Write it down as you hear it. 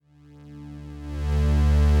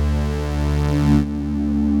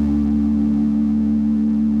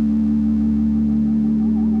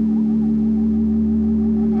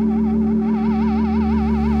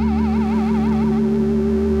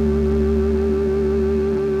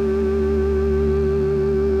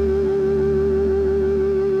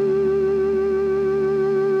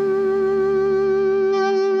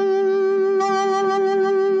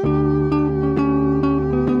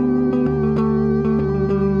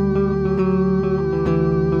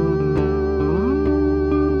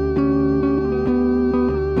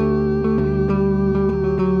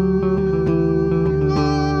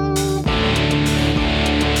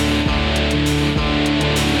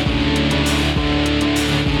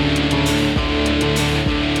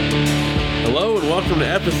welcome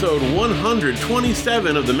to episode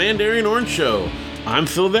 127 of the Mandarian Orange Show. I'm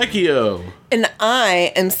Phil Vecchio. And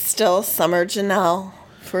I am still Summer Janelle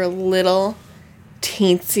for a little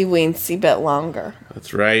teensy-weensy bit longer.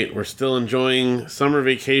 That's right. We're still enjoying summer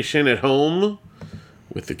vacation at home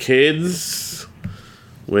with the kids,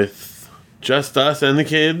 with just us and the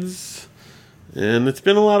kids. And it's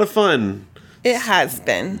been a lot of fun. It has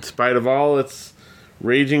been. In spite of all that's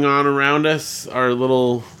raging on around us, our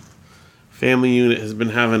little family unit has been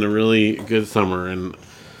having a really good summer. And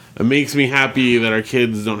it makes me happy that our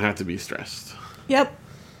kids don't have to be stressed. Yep.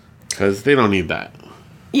 Because they don't need that.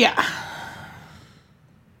 Yeah.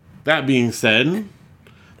 That being said,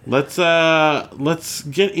 let's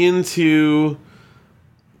get into...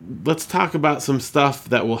 Let's talk about some stuff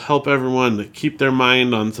that will help everyone to keep their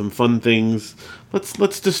mind on some fun things.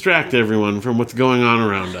 Let's distract everyone from what's going on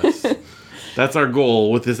around us. That's our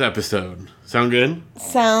goal with this episode. Sound good?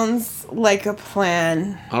 Sounds like a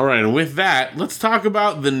plan. All right, and with that, let's talk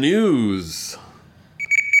about the news.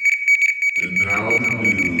 And now the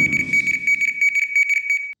news.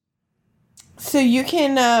 So you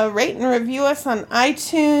can rate and review us on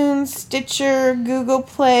iTunes, Stitcher, Google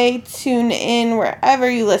Play, TuneIn,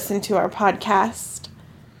 wherever you listen to our podcast.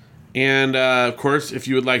 And, of course, if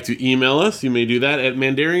you would like to email us, you may do that at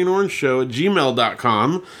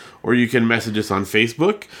mandarianorangeshow@gmail.com, or you can message us on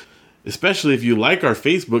Facebook, especially if you like our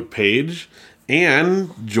Facebook page,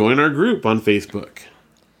 and join our group on Facebook.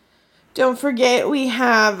 Don't forget we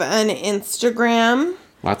have an Instagram.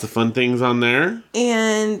 Lots of fun things on there.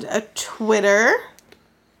 And a Twitter.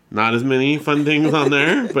 Not as many fun things on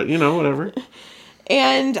there, but, whatever.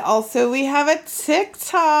 And also we have a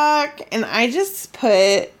TikTok. And I just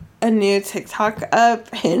put a new TikTok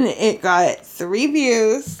up and it got 3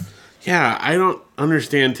 views. Yeah, I don't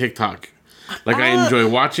understand TikTok. I enjoy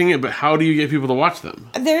watching it, but how do you get people to watch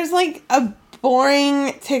them? There's a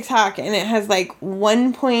boring TikTok and it has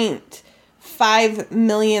 1.5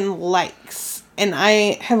 million likes. And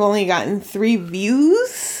I have only gotten 3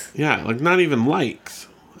 views. Yeah, not even likes.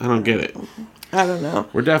 I don't get it. I don't know.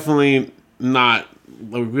 We're definitely not...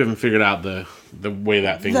 we haven't figured out the way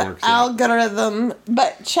that thing works yet. The algorithm.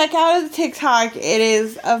 But check out the TikTok. It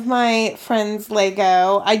is of my friend's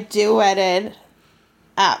Lego. I duetted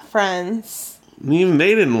at Friends. Even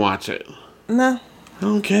they didn't watch it. No. I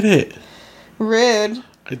don't get it. Rude.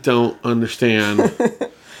 I don't understand.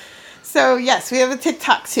 So, yes, we have a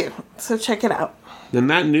TikTok, too. So, check it out. And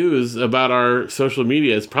that news about our social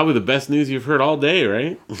media is probably the best news you've heard all day,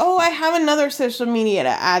 right? Oh, I have another social media to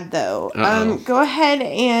add, though. Go ahead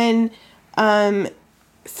and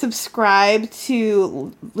subscribe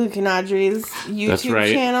to Luke and Audrey's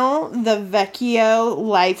YouTube channel, The Vecchio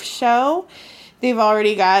Life Show. They've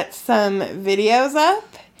already got some videos up.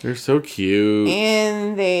 They're so cute.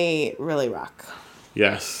 And they really rock.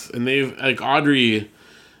 Yes. And they've, Audrey...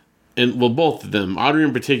 both of them. Audrey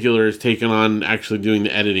in particular is taken on actually doing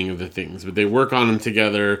the editing of the things, but they work on them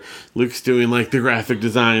together. Luke's doing the graphic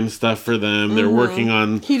design stuff for them. They're working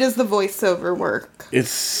on... He does the voiceover work.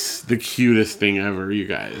 It's the cutest thing ever, you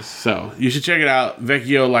guys. So you should check it out.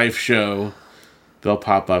 Vecchio Life Show. They'll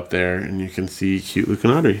pop up there and you can see cute Luke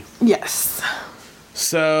and Audrey. Yes.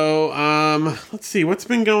 So, let's see. What's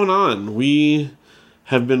been going on? We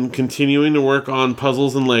have been continuing to work on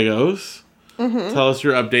puzzles and Legos. Mm-hmm. Tell us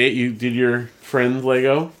your update. You did your friend's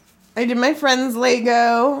Lego? I did my friend's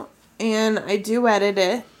Lego, and I duetted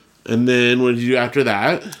it. And then what did you do after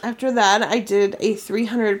that? After that, I did a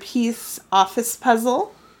 300-piece office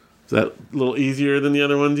puzzle. Is that a little easier than the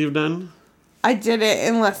other ones you've done? I did it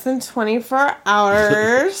in less than 24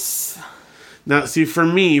 hours. Now, see, for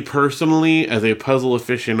me, personally, as a puzzle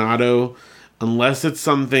aficionado, unless it's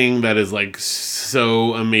something that is,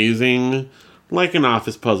 so amazing... like an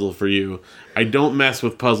office puzzle for you, I don't mess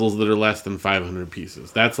with puzzles that are less than 500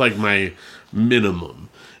 pieces. That's my minimum.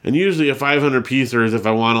 And usually a 500 piecer is if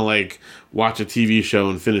I want to watch a TV show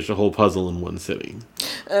and finish a whole puzzle in one sitting.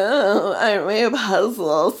 Oh, aren't we a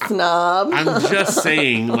puzzle snob? I'm just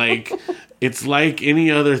saying, it's like any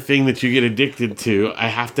other thing that you get addicted to. I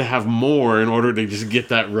have to have more in order to just get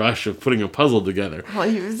that rush of putting a puzzle together. Well,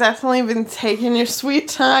 you've definitely been taking your sweet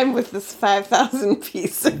time with this 5,000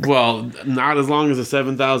 piece. Well, not as long as the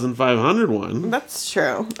 7,500 one. That's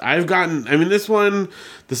true. I've gotten, this one,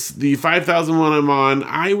 the 5,000 one I'm on,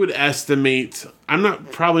 I would estimate,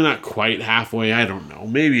 probably not quite halfway, I don't know,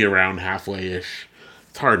 maybe around halfway-ish.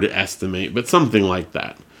 It's hard to estimate, but something like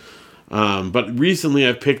that. But recently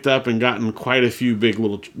I've picked up and gotten quite a few big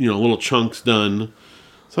little chunks done.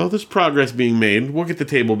 So there's progress being made. We'll get the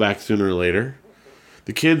table back sooner or later.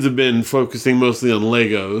 The kids have been focusing mostly on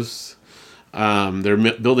Legos. They're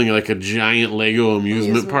building like a giant Lego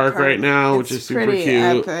amusement park right now, which is super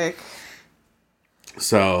cute. Epic.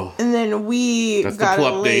 So. And then we got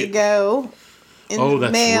a Lego in the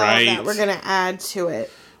mail that we're going to add to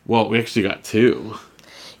it. Well, we actually got 2.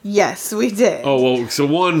 Yes, we did. Oh, well, so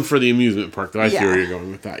 1 for the amusement park. I see where you're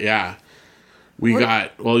going with that. Yeah. You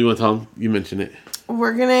want to tell them? You mentioned it.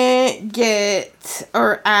 We're going to get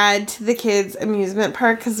or add to the kids' amusement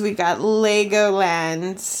park because we got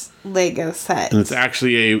Legoland's Lego set. And it's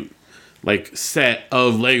actually a set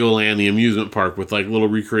of Legoland, the amusement park, with little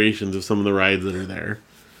recreations of some of the rides that are there.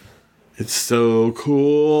 It's so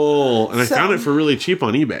cool. And I found it for really cheap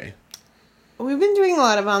on eBay. We've been doing a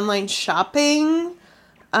lot of online shopping.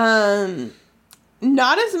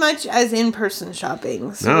 Not as much as in-person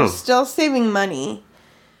shopping. So we're still saving money.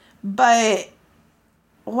 But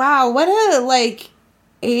wow, what a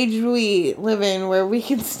age we live in where we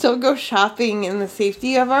can still go shopping in the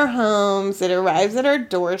safety of our homes. It arrives at our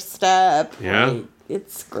doorstep. Yeah.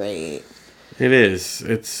 It's great. It is.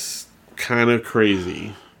 It's kind of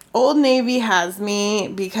crazy. Old Navy has me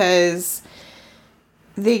because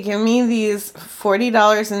they give me these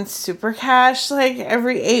 $40 in super cash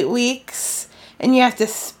every 8 weeks. And you have to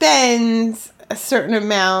spend a certain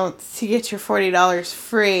amount to get your $40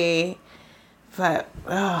 free. But,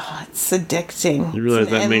 it's addicting. You realize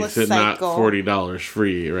that makes it not $40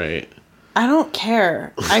 free, right? I don't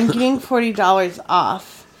care. I'm getting $40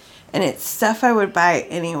 off. And it's stuff I would buy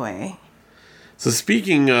anyway. So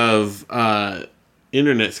speaking of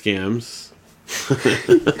internet scams,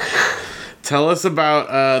 tell us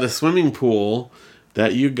about the swimming pool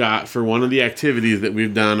that you got for one of the activities that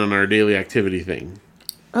we've done on our daily activity thing.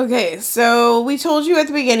 Okay, so we told you at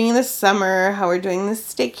the beginning of the summer how we're doing this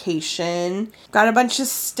staycation. Got a bunch of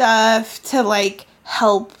stuff to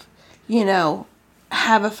help,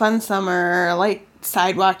 have a fun summer,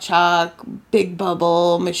 sidewalk chalk, big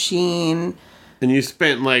bubble machine. And you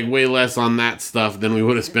spent way less on that stuff than we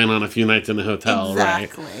would have spent on a few nights in a hotel,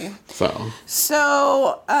 exactly. Right?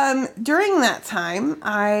 So during that time,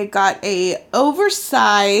 I got a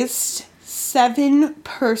oversized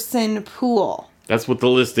 7-person pool. That's what the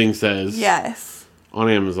listing says. Yes. On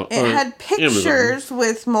Amazon. It had pictures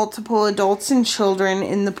with multiple adults and children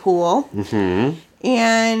in the pool. Mm-hmm.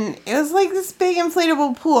 And it was this big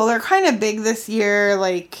inflatable pool. They're kind of big this year,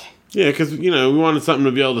 Yeah, because, we wanted something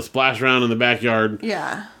to be able to splash around in the backyard.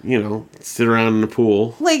 Yeah. Sit around in the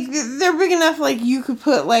pool. They're big enough, you could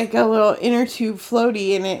put, a little inner tube floaty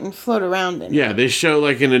in it and float around in it. Yeah, they show,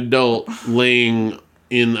 an adult laying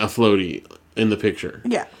in a floaty in the picture.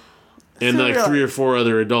 Yeah. And, 3 or 4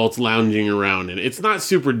 other adults lounging around in it. It's not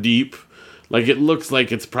super deep. It looks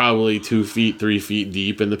like it's probably 2 feet, 3 feet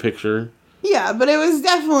deep in the picture. Yeah, but it was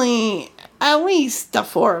definitely at least the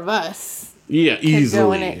 4 of us. Yeah, easily.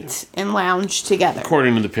 Go in it and lounge together.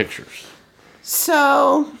 According to the pictures.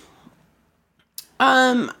 So,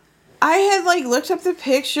 I had looked up the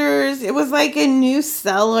pictures. It was a new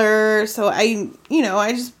seller. So I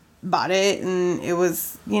just bought it and it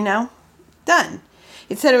was, done.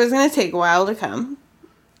 It said it was going to take a while to come.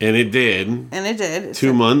 And it did. And it did.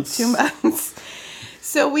 2 months. 2 months.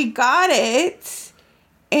 So we got it.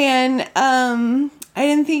 And I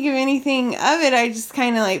didn't think of anything of it. I just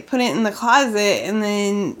kind of put it in the closet. And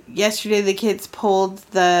then yesterday the kids pulled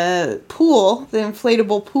the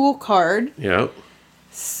inflatable pool card. Yep.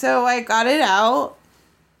 So I got it out.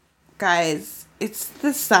 Guys, it's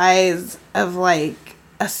the size of a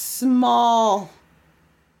small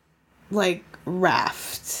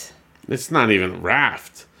raft. It's not even a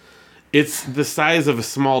raft. It's the size of a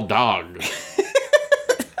small dog.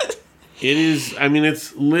 It is,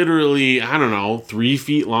 it's literally, 3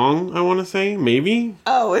 feet long, I want to say, maybe?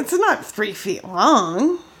 Oh, it's not 3 feet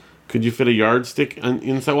long. Could you fit a yardstick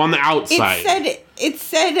inside? Well, on the outside. It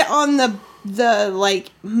said on the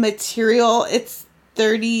material, it's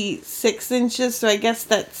 36 inches, so I guess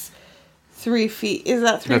that's 3 feet. Is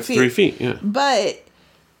that 3 feet? That's 3 feet, yeah. But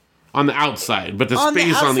on the outside, but the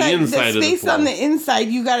space on the inside of the pool. The space on the inside,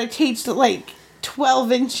 you got to take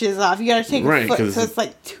 12 inches off. You got to take a foot, so it's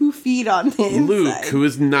 2 feet on the inside. Luke, who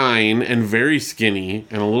is 9 and very skinny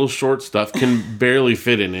and a little short stuff, can barely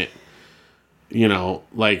fit in it. He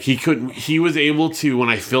was able to, when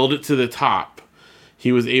I filled it to the top,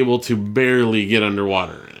 he was able to barely get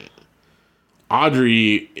underwater in it.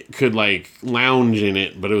 Audrey could lounge in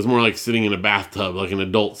it, but it was more like sitting in a bathtub, like an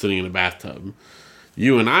adult sitting in a bathtub.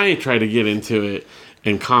 You and I tried to get into it,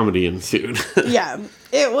 and comedy ensued. Yeah,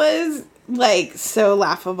 it was so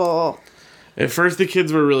laughable. At first, the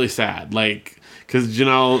kids were really sad, Because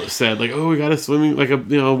Janelle said, like, oh, we got a swimming, like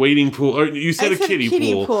a wading pool. Or you said a kiddie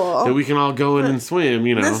pool that we can all go in and swim,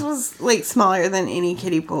 This was, like, smaller than any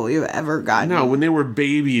kiddie pool you've ever gotten. No, when they were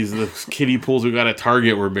babies, the kiddie pools we got at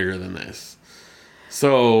Target were bigger than this.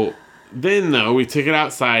 So then, though, we took it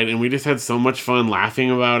outside, and we just had so much fun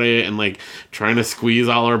laughing about it and, like, trying to squeeze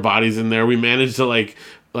all our bodies in there. We managed to, like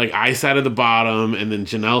I sat at the bottom, and then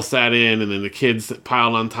Janelle sat in, and then the kids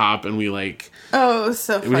piled on top, and we, like... Oh, it was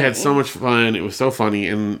so funny. We had so much fun. It was so funny,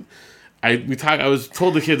 and I was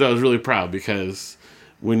told the kids I was really proud, because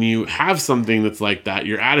when you have something that's like that,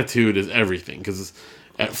 your attitude is everything, because...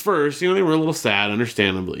 At first, they were a little sad,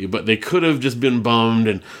 understandably, but they could have just been bummed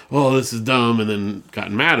and, oh, this is dumb, and then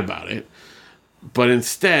gotten mad about it. But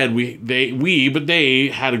instead, they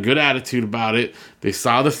had a good attitude about it. They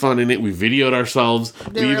saw the fun in it. We videoed ourselves.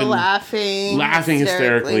 They were laughing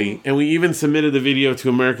hysterically. And we even submitted the video to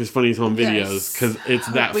America's Funniest Home Videos because it's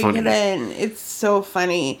that funny. It's so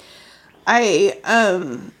funny. It's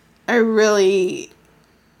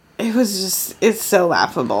so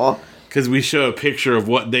laughable. Because we show a picture of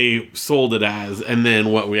what they sold it as and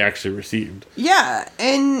then what we actually received. Yeah,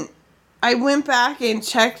 and I went back and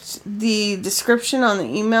checked the description on the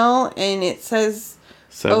email, and it says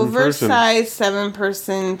oversized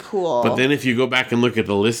 7-person pool. But then if you go back and look at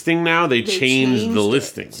the listing now, they changed the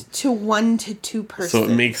listing. To 1 to 2 person. So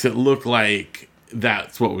it makes it look like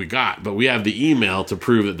that's what we got. But we have the email to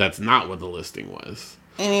prove that that's not what the listing was.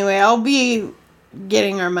 Anyway, I'll be...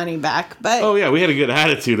 getting our money back, but oh yeah, we had a good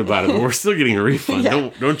attitude about it, but we're still getting a refund. Yeah.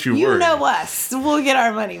 Don't you worry. You know us. We'll get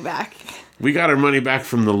our money back. We got our money back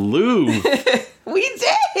from the Louvre. We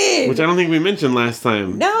did, which I don't think we mentioned last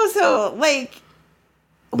time. No, so like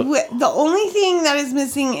the only thing that is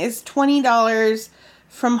missing is $20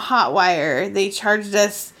 from Hotwire. They charged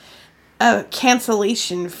us a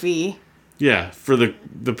cancellation fee. Yeah, for the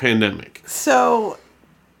pandemic. So,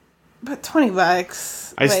 but $20.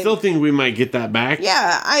 I still think we might get that back.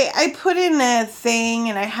 Yeah, I put in a thing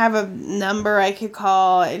and I have a number I could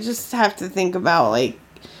call. I just have to think about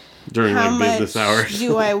during how business hours. Much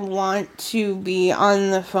do I want to be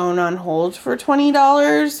on the phone on hold for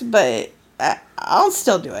 $20? But I'll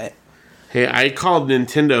still do it. Hey, I called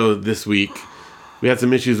Nintendo this week. We had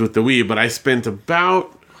some issues with the Wii, but I spent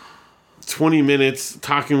about 20 minutes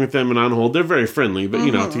talking with them and on hold. They're very friendly, but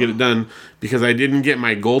to get it done, because I didn't get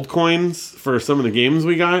my gold coins for some of the games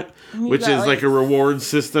we got, which is like a reward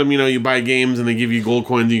system. You buy games and they give you gold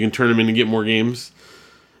coins, you can turn them in and get more games.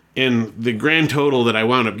 And the grand total that I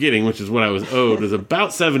wound up getting, which is what I was owed, was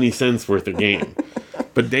about 70 cents worth of game.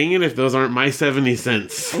 But dang it if those aren't my 70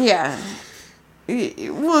 cents. Yeah.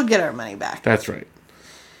 We'll get our money back. That's right.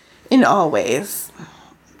 In all ways.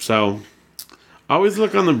 So... always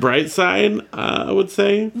look on the bright side, I would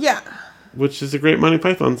say. Yeah. Which is a great Monty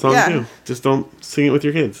Python song, too. Just don't sing it with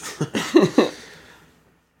your kids.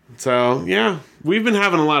 So, yeah. We've been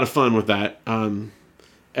having a lot of fun with that.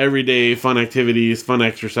 Everyday fun activities, fun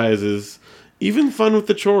exercises, even fun with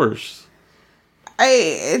the chores.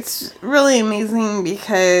 It's really amazing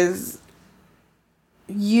because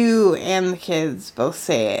you and the kids both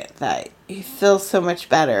say it, that you feel so much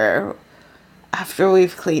better after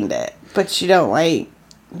we've cleaned it. But you don't like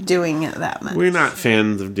doing it that much. We're not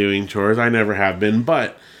fans of doing chores. I never have been.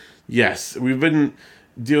 But, yes, we've been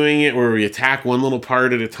doing it where we attack one little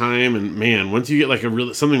part at a time. And, man, once you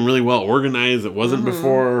get something really well organized that wasn't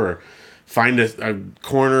before, or find a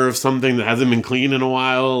corner of something that hasn't been cleaned in a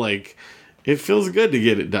while, it feels good to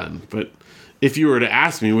get it done. But if you were to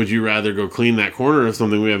ask me, would you rather go clean that corner of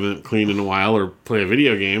something we haven't cleaned in a while, or play a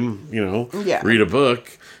video game, read a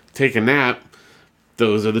book, take a nap,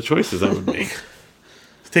 those are the choices I would make.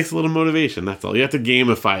 It takes a little motivation, that's all. You have to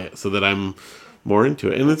gamify it so that I'm more into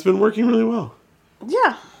it. And it's been working really well.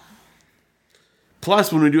 Yeah.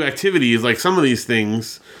 Plus, when we do activities, like some of these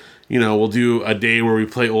things, we'll do a day where we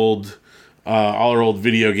play all our old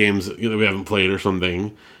video games that we haven't played or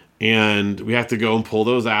something. And we have to go and pull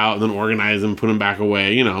those out and then organize them, put them back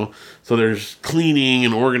away, So there's cleaning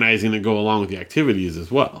and organizing that go along with the activities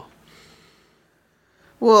as well.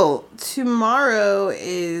 Well, tomorrow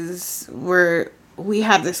is where we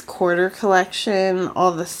have this quarter collection,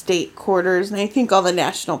 all the state quarters, and I think all the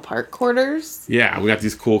national park quarters. Yeah, we got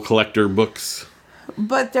these cool collector books.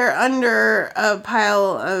 But they're under a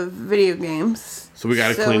pile of video games. So we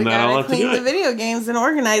got to clean that all up to do it. We got to clean the video games and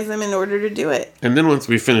organize them in order to do it. And then once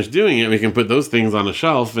we finish doing it, we can put those things on a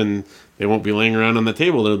shelf and they won't be laying around on the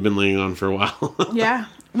table that have been laying on for a while. Yeah.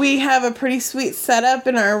 We have a pretty sweet setup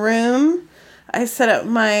in our room. I set up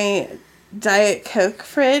my Diet Coke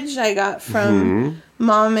fridge I got from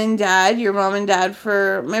mom and dad, your mom and dad,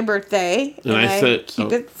 for my birthday. And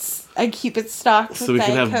I keep it stocked so we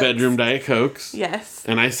can have Cokes. bedroom Diet Cokes. Yes.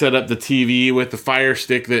 And I set up the TV with the Fire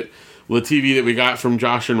Stick the TV that we got from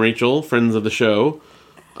Josh and Rachel, friends of the show,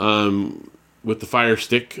 with the Fire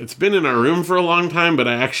Stick. It's been in our room for a long time, but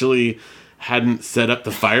I actually hadn't set up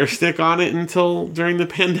the Fire Stick on it until during the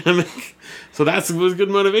pandemic. So that was good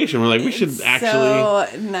motivation. We're like, we should actually... So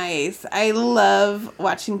nice. I love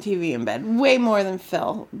watching TV in bed. Way more than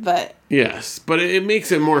Phil, but... Yes, but it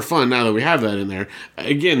makes it more fun now that we have that in there.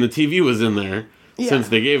 Again, the TV was in there since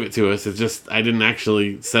they gave it to us. It's just, I didn't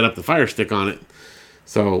actually set up the Fire Stick on it.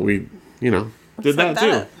 So we, did that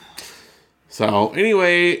too. So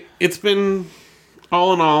anyway, it's been,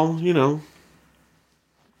 all in all,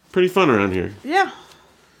 pretty fun around here. Yeah.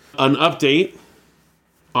 An update.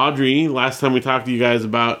 Audrey, last time we talked to you guys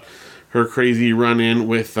about her crazy run-in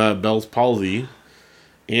with Bell's palsy.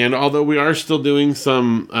 And although we are still doing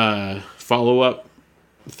some follow-up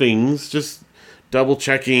things, just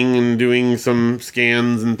double-checking and doing some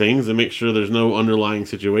scans and things to make sure there's no underlying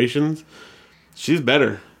situations, she's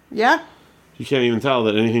better. Yeah. You can't even tell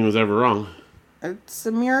that anything was ever wrong. It's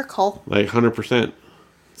a miracle. Like 100%.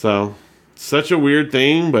 So, such a weird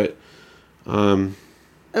thing, but...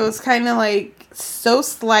 It was kind of like so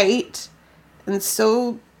slight and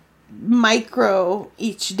so micro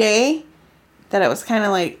each day that it was kind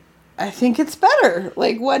of like, I think it's better.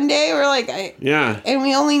 Like one day we're like, yeah. And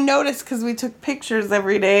we only noticed because we took pictures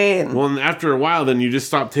every day. And well, and after a while, then you just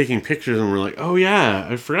stop taking pictures and we're like, oh yeah,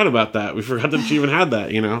 I forgot about that. We forgot that she even had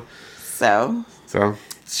that, So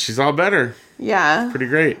she's all better. Yeah. Pretty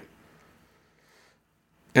great.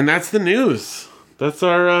 And that's the news. That's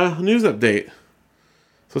our news update.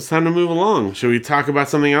 So it's time to move along. Should we talk about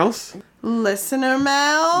something else? Listener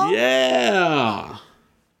mail? Yeah.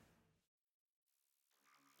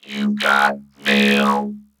 You got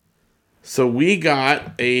mail. So we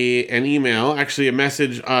got an email, actually a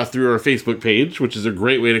message through our Facebook page, which is a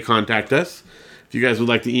great way to contact us. If you guys would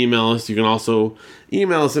like to email us, you can also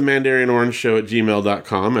email us at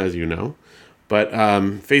mandarianorangeshow@gmail.com, as you know. But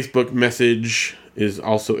Facebook message is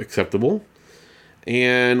also acceptable.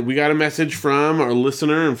 And we got a message from our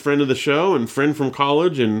listener and friend of the show and friend from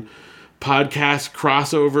college and podcast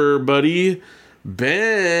crossover buddy,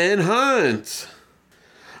 Ben Hunt.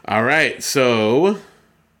 All right, so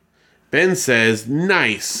Ben says,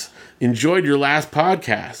 nice. Enjoyed your last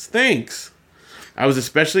podcast. Thanks. I was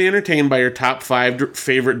especially entertained by your top 5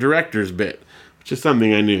 favorite directors bit, which is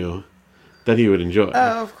something I knew that he would enjoy.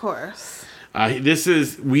 Oh, of course.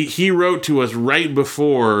 He wrote to us right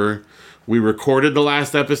before we recorded the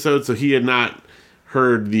last episode, so he had not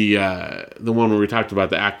heard the one where we talked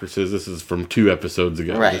about the actresses. This is from 2 episodes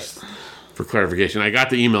ago. Right. Just for clarification. I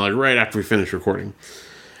got the email right after we finished recording.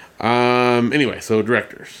 Anyway, so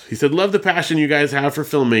directors. He said, love the passion you guys have for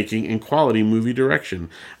filmmaking and quality movie direction.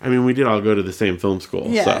 I mean, we did all go to the same film school,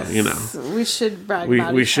 yes. So, we should brag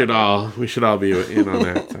about we should all be in on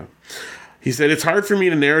that. So. He said, it's hard for me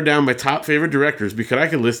to narrow down my top favorite directors because I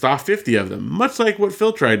could list off 50 of them, much like what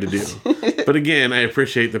Phil tried to do. But again, I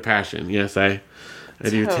appreciate the passion. Yes, I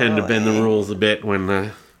do tend to bend the rules a bit when,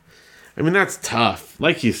 I mean, that's tough.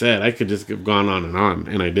 Like you said, I could just have gone on,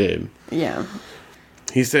 and I did. Yeah.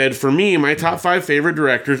 He said, for me, my top 5 favorite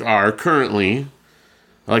directors are currently,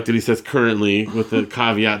 I like that he says currently with the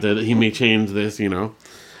caveat that he may change this,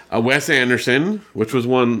 Wes Anderson, which was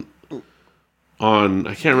one on,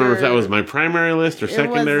 I can't remember if that was my primary list or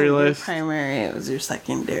secondary list. Primary, it was your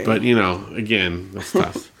secondary. But, again, that's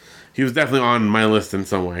tough. He was definitely on my list in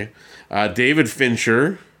some way. David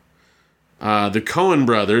Fincher, the Coen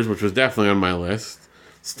brothers, which was definitely on my list.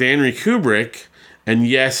 Stanley Kubrick, and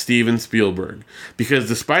yes, Steven Spielberg. Because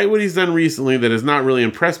despite what he's done recently that has not really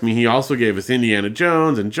impressed me, he also gave us Indiana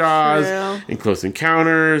Jones and Jaws and Close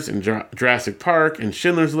Encounters and Jurassic Park and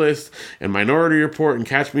Schindler's List and Minority Report and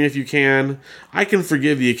Catch Me If You Can. I can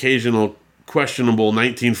forgive the occasional questionable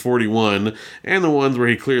 1941 and the ones where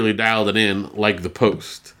he clearly dialed it in, like The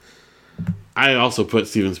Post. I also put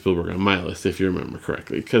Steven Spielberg on my list, if you remember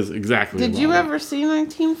correctly, because exactly. Did you ever see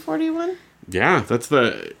 1941? Yeah, that's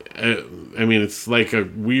it's like a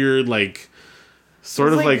weird,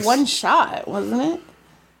 sort of like one shot, wasn't it?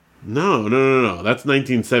 No. That's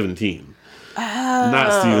 1917.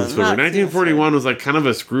 Not Steven Spielberg. 1941 was like kind of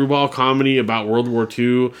a screwball comedy about World War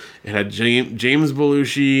II. It had James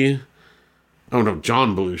Belushi. Oh no,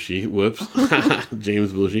 John Belushi. Whoops.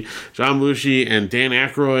 James Belushi. John Belushi and Dan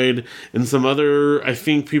Aykroyd and some other, I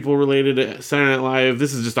think, people related to Saturday Night Live.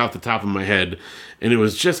 This is just off the top of my head. And it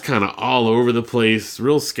was just kind of all over the place.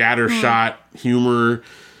 Real scattershot humor.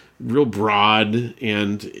 real broad,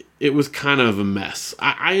 and it was kind of a mess.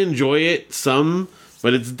 I enjoy it some,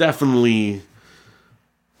 but it's definitely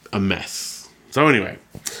a mess. So anyway,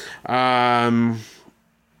 then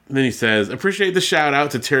he says, appreciate the shout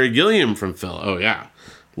out to Terry Gilliam from Phil. Oh yeah,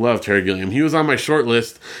 love Terry Gilliam. He was on my short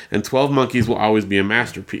list, and 12 Monkeys will always be a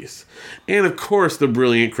masterpiece. And of course, the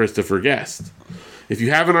brilliant Christopher Guest. If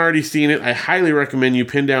you haven't already seen it, I highly recommend you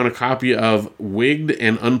pin down a copy of Wigged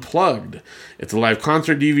and Unplugged. It's a live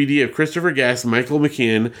concert DVD of Christopher Guest, Michael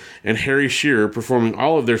McKean, and Harry Shearer performing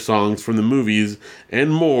all of their songs from the movies and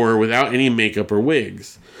more without any makeup or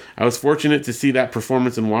wigs. I was fortunate to see that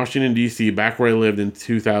performance in Washington, D.C. back where I lived in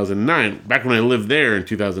 2009. Back when I lived there in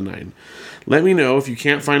 2009. Let me know if you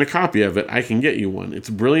can't find a copy of it. I can get you one. It's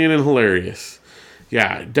brilliant and hilarious.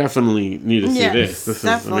 Yeah, definitely need to see this. This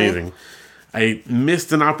definitely is amazing. I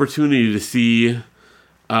missed an opportunity to see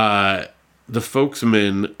the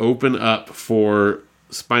Folksmen open up for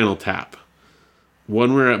Spinal Tap.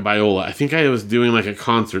 When we were at Biola, I think I was doing like a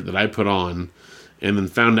concert that I put on, and then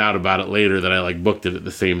found out about it later that I like booked it at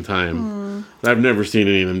the same time. I've never seen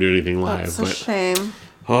any of them do anything live. That's a shame.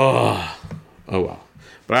 Oh well.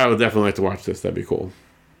 But I would definitely like to watch this. That'd be cool.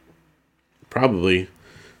 Probably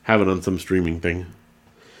have it on some streaming thing.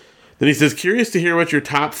 Then he says, curious to hear what your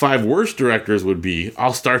top 5 worst directors would be.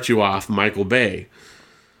 I'll start you off, Michael Bay.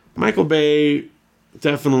 Michael Bay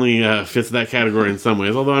definitely fits that category in some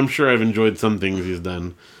ways, although I'm sure I've enjoyed some things he's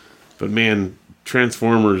done. But man,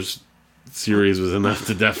 Transformers series was enough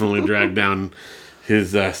to definitely drag down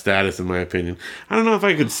his status, in my opinion. I don't know if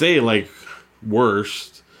I could say, like,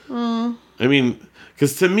 worst. I mean,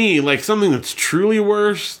 because to me, like, something that's truly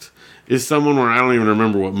worst is someone where I don't even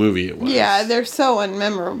remember what movie it was. Yeah, they're so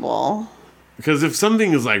unmemorable. Because if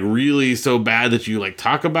something is like really so bad that you like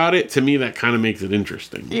talk about it, to me that kind of makes it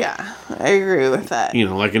interesting. Yeah, I agree with that. You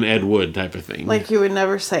know, like an Ed Wood type of thing. Like you would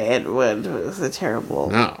never say Ed Wood was a terrible.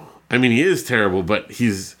 No. I mean, he is terrible, but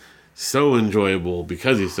he's so enjoyable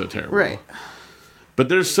because he's so terrible. Right. But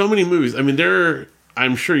there's so many movies. I mean,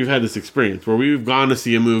 I'm sure you've had this experience where we've gone to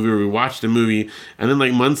see a movie or we watched a movie, and then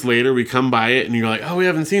like months later we come by it and you're like, oh, we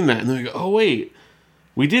haven't seen that. And then we go, oh, wait,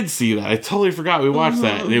 we did see that. I totally forgot we watched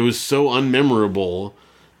that. And it was so unmemorable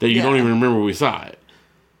that you don't even remember we saw it.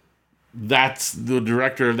 That's the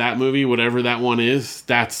director of that movie, whatever that one is,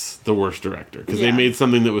 that's the worst director. Because they made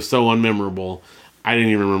something that was so unmemorable, I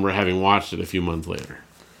didn't even remember having watched it a few months later.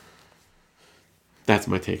 That's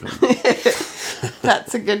my take on it.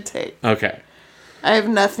 That's a good take. Okay. I have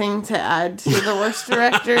nothing to add to the worst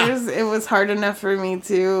directors. It was hard enough for me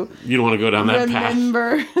to... You don't want to go down that path.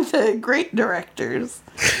 Remember the great directors.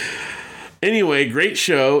 Anyway, great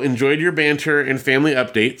show. Enjoyed your banter and family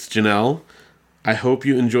updates, Janelle. I hope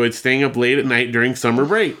you enjoyed staying up late at night during summer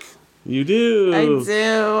break. You do. I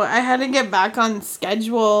do. I had to get back on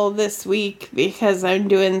schedule this week because I'm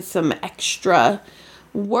doing some extra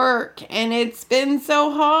work, and it's been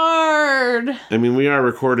so hard. I mean, we are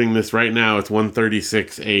recording this right now. It's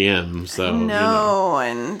 1:36 a.m. So no,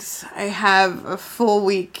 and I have a full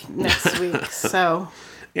week next week. So,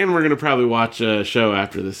 and we're gonna probably watch a show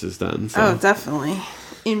after this is done. So. Oh, definitely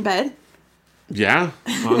in bed. Yeah,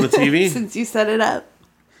 on the TV. Since you set it up.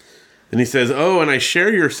 And he says, oh, and I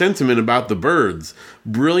share your sentiment about the birds.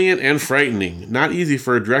 Brilliant and frightening. Not easy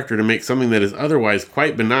for a director to make something that is otherwise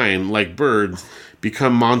quite benign, like birds,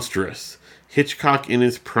 become monstrous. Hitchcock in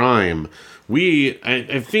his prime.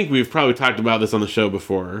 I think we've probably talked about this on the show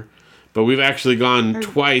before, but we've actually gone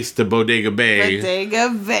twice to Bodega Bay. Bodega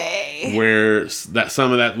Bay. Where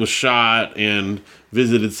some of that was shot and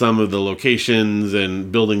visited some of the locations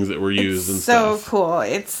and buildings that were used and stuff. So cool.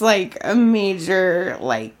 It's like a major,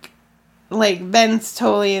 like Ben's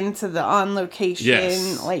totally into the on location.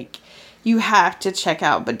 Yes. Like, you have to check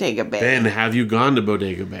out Bodega Bay. Ben, have you gone to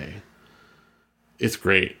Bodega Bay? It's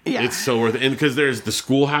great. Yeah. It's so worth it. And because there's the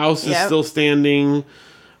schoolhouse is still standing.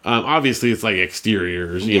 Obviously, it's like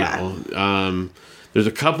exteriors, you know. There's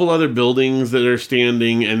a couple other buildings that are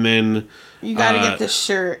standing, and then... You gotta get the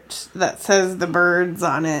shirt that says the birds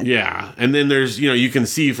on it. Yeah. And then there's, you can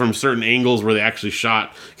see from certain angles where they actually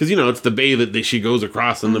shot. Because, it's the bay that she goes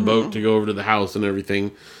across in the boat to go over to the house and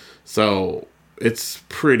everything. So, it's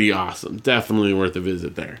pretty awesome. Definitely worth a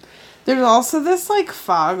visit there. There's also this, like,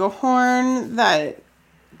 foghorn that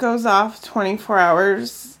goes off 24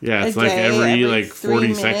 hours Yeah, it's like every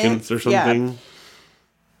 40 seconds or something.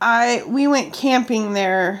 Yeah. We went camping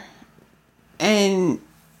there, and...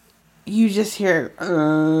 You just hear,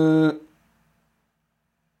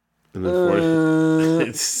 And then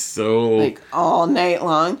it's so... Like, all night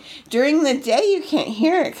long. During the day, you can't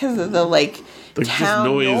hear it because of the, like town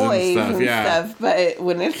noise and stuff. But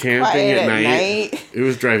when it's quiet at night... It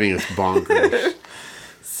was driving us bonkers.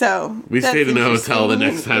 So... We stayed in a hotel the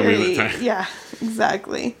next time we went. Yeah,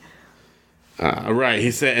 exactly. Right,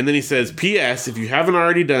 he said, and then he says, P.S. If you haven't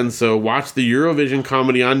already done so, watch the Eurovision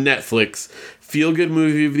comedy on Netflix. Feel good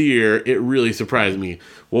movie of the year. It really surprised me.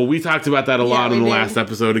 Well, we talked about that a lot in the last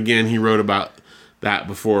episode. Again, he wrote about that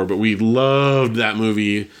before, but we loved that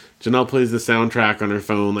movie. Janelle plays the soundtrack on her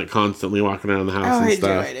phone, like constantly walking around the house and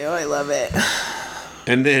stuff. I do. I love it.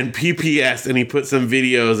 And then PPS, and he put some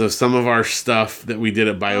videos of some of our stuff that we did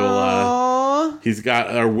at Biola. Aww. He's got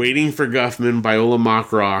our Waiting for Guffman Biola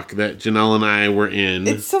Mock Rock that Janelle and I were in.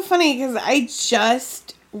 It's so funny because I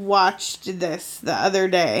just watched this the other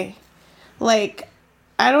day. Like,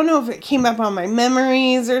 I don't know if it came up on my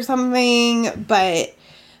memories or something, but,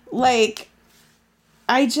 like,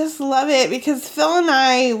 I just love it because Phil and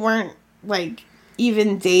I weren't, like,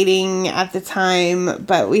 even dating at the time,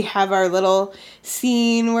 but we have our little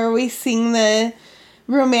scene where we sing the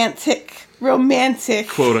romantic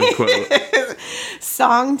quote unquote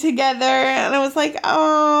song together, and I was like,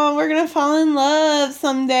 oh, we're gonna fall in love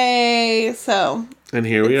someday. So, and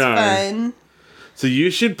here we are. Fun. So you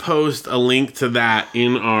should post a link to that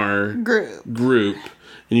in our group,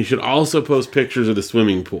 and you should also post pictures of the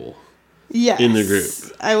swimming pool. Yes, in the group.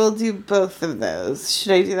 I will do both of those.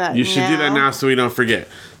 Should I do that? You should do that now so we don't forget.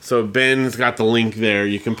 So Ben's got the link there.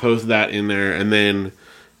 You can post that in there, and then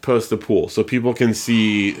post the pool so people can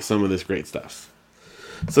see some of this great stuff.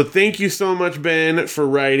 So thank you so much, Ben, for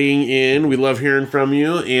writing in. We love hearing from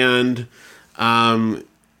you, and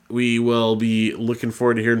we will be looking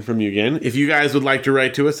forward to hearing from you again. If you guys would like to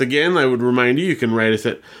write to us again, I would remind you can write us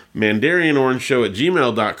at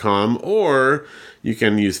mandarianorangeshow@gmail.com, or you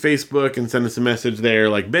can use Facebook and send us a message there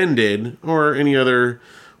like Ben did, or any other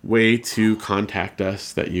way to contact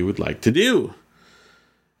us that you would like to do.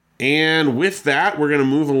 And with that, we're going to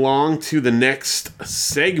move along to the next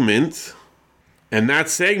segment. And that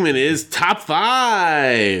segment is Top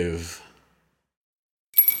 5.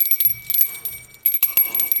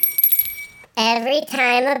 Every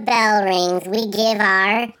time a bell rings, we give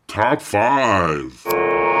our Top 5.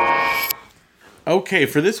 Okay,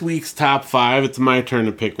 for this week's Top 5, it's my turn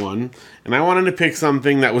to pick one. And I wanted to pick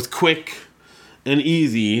something that was quick and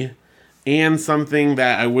easy, and something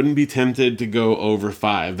that I wouldn't be tempted to go over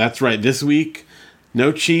 5. That's right, this week,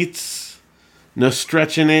 no cheats, no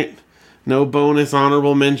stretching it, no bonus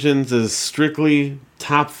honorable mentions, is strictly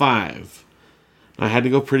top 5. I had to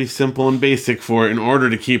go pretty simple and basic for it in order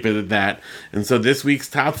to keep it at that. And so this week's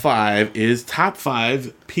top 5 is top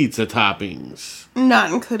 5 pizza toppings.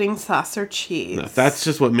 Not including sauce or cheese. No, that's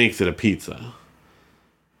just what makes it a pizza.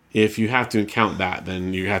 If you have to count that,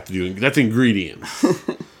 then you have to do, that's ingredients.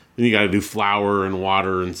 Then you got to do flour and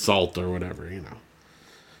water and salt or whatever, you know.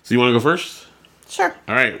 So you want to go first? Sure.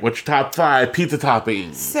 All right. What's your top 5 pizza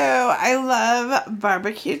toppings? So I love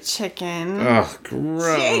barbecue chicken. Ugh,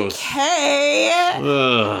 gross. JK.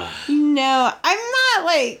 Ugh. No, I'm not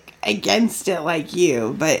like against it like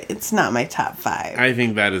you, but it's not my top 5. I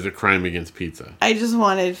think that is a crime against pizza. I just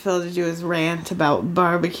wanted Phil to do his rant about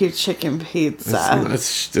barbecue chicken pizza.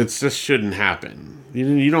 It just shouldn't happen.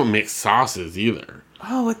 You don't mix sauces either.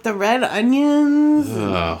 Oh, with the red onions,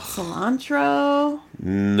 Ugh. cilantro.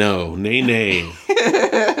 No, nay.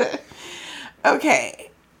 Okay.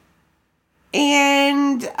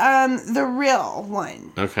 And the real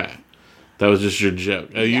one. Okay. That was just your joke.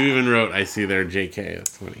 Oh, you even wrote, I see there, JK.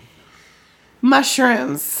 That's funny.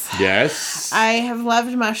 Mushrooms. Yes. I have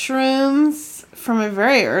loved mushrooms from a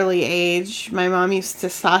very early age. My mom used to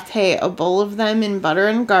saute a bowl of them in butter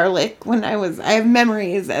and garlic when I have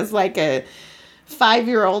memories as like a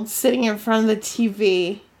 5-year-old sitting in front of the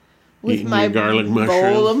TV with eating my garlic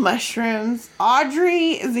bowl of mushrooms.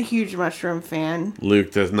 Audrey is a huge mushroom fan.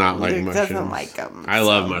 Luke does not like Luke mushrooms. doesn't like them. I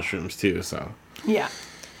love mushrooms too, so. Yeah.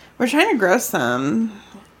 We're trying to grow some,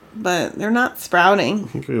 but they're not sprouting. I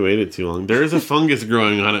think we waited too long. There is a fungus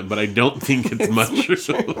growing on it, but I don't think it's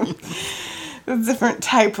mushrooms. A different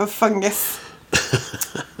type of fungus.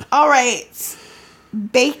 All right.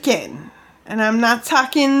 Bacon. And I'm not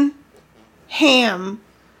talking ham.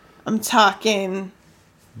 I'm talking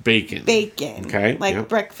bacon. Okay. Like yep.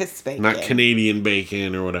 breakfast bacon. Not Canadian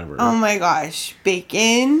bacon or whatever. Oh my gosh.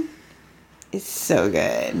 Bacon is so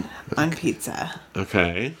good on pizza.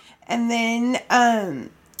 Okay. And then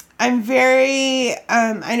I'm very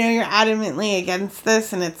I know you're adamantly against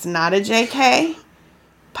this and it's not a JK.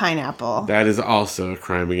 Pineapple. That is also a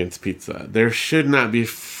crime against pizza. There should not be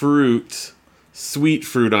fruit sweet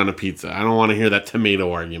fruit on a pizza. I don't want to hear that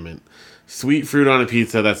tomato argument. Sweet fruit on a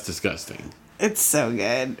pizza, that's disgusting. It's so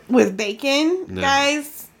good. With bacon,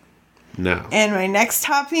 guys. No. And my next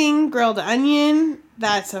topping, grilled onion.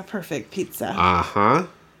 That's a perfect pizza. Uh-huh.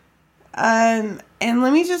 And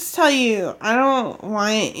let me just tell you, I don't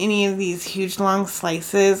want any of these huge long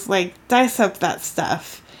slices. Like, dice up that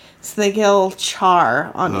stuff so they get a little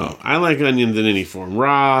char on it. I like onions in any form.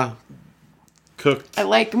 Raw, cooked. I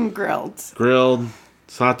like them grilled. Grilled,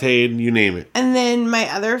 sauteed, you name it. And then my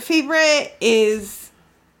other favorite is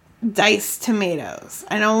diced tomatoes.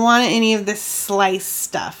 I don't want any of this sliced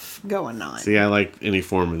stuff going on. See, I like any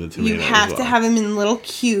form of the tomato. You have to have them in little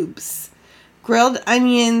cubes. Grilled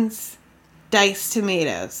onions, diced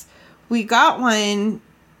tomatoes. We got one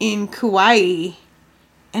in Kauai,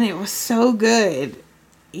 and it was so good,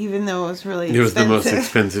 even though it was really expensive. It was the most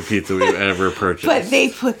expensive pizza we've ever purchased. But they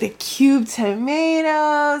put the cubed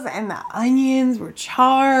tomatoes, and the onions were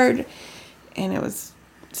charred, and it was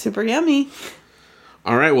super yummy.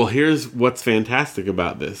 All right, well, here's what's fantastic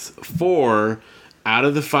about this. 4 out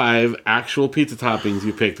of the 5 actual pizza toppings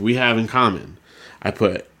you picked, we have in common. I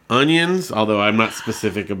put onions, although I'm not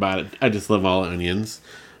specific about it. I just love all onions.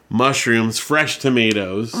 Mushrooms, fresh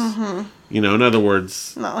tomatoes. Mm-hmm. You know, in other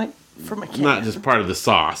words... Not like from a can. Not just part of the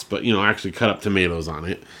sauce, but, you know, actually cut up tomatoes on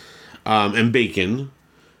it. And bacon.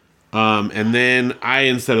 And then I,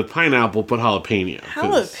 instead of pineapple, put jalapeno.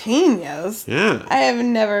 Jalapenos? Yeah. I have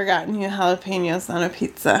never gotten you jalapenos on a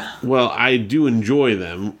pizza. Well, I do enjoy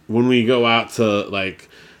them. When we go out to, like,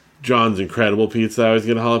 John's Incredible Pizza, I always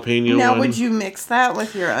get a jalapeno Now, one. would you mix that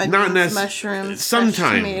with your onions, mushrooms, sometimes.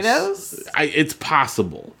 fresh tomatoes? It's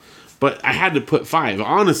possible. But I had to put 5.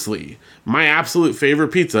 Honestly, my absolute favorite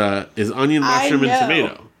pizza is onion, mushroom, and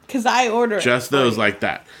tomato. Because I order just those like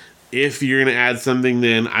that. If you're gonna add something,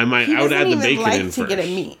 then I would add the bacon in first. He doesn't even like to get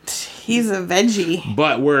a meat. He's a veggie.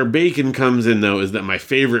 But where bacon comes in, though, is that my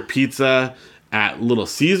favorite pizza at Little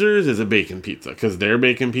Caesars is a bacon pizza, because their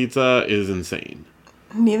bacon pizza is insane.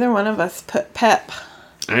 Neither one of us put pep.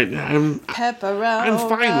 I'm fine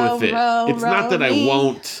with it. It's not that I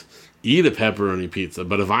won't eat a pepperoni pizza,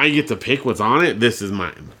 but if I get to pick what's on it, this is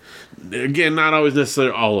mine. Again, not always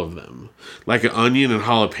necessarily all of them. Like an onion and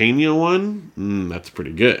jalapeno one, that's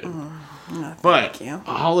pretty good. No, but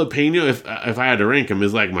jalapeno, if I had to rank them,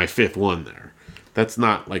 is like my 5th one there. That's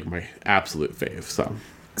not like my absolute fave.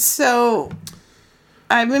 So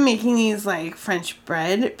I've been making these like French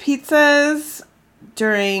bread pizzas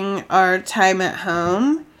during our time at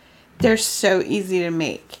home. They're so easy to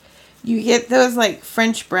make. You get those like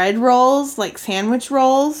French bread rolls, like sandwich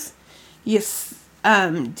rolls. You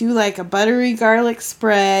do like a buttery garlic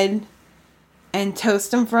spread and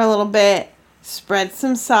toast them for a little bit. Spread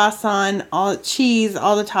some sauce on, all cheese,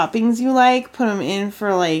 all the toppings you like. Put them in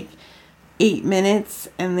for like 8 minutes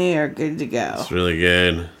and they are good to go. It's really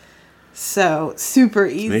good. So, super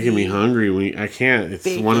easy. It's making me hungry. I can't. It's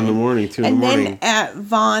bacon. 1 in the morning, 2 in the morning. And then at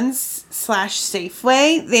Vaughn's /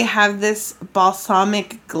 Safeway, they have this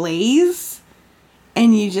balsamic glaze.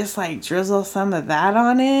 And you just like drizzle some of that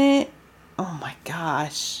on it. Oh my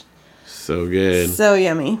gosh. So good. So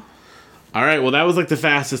yummy. All right, well, that was like the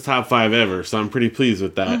fastest top 5 ever, so I'm pretty pleased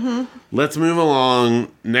with that. Mm-hmm. Let's move along.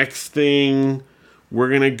 Next thing we're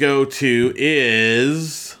going to go to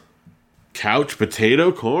is Couch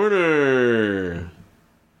Potato Corner.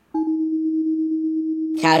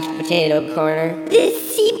 Couch Potato Corner. The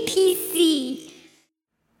CPC.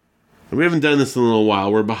 We haven't done this in a little while.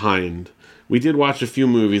 We're behind. We did watch a few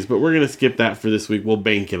movies, but we're going to skip that for this week. We'll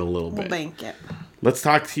bank it a little bit. We'll bank it. Let's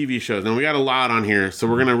talk TV shows. Now, we got a lot on here, so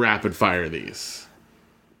we're going to rapid fire these.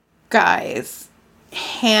 Guys,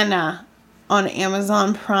 Hannah on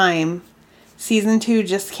Amazon Prime. Season 2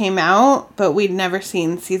 just came out, but we'd never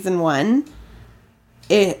seen Season 1.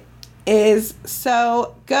 It is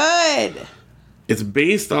so good. It's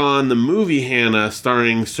based on the movie Hannah,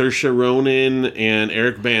 starring Saoirse Ronan and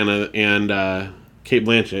Eric Bana and Cate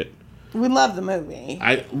Blanchett. We love the movie.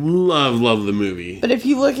 I love the movie. But if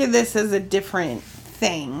you look at this as a different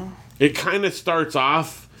thing. It kind of starts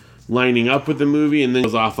off lining up with the movie and then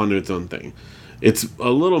goes off onto its own thing. It's a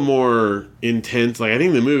little more intense. Like, I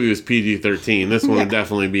think the movie was PG-13. This one would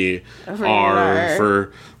definitely be R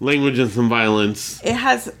for language and some violence. It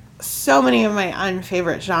has so many of my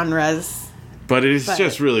unfavorite genres. But it's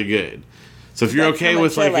just really good. So if you're okay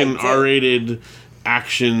with like an R-rated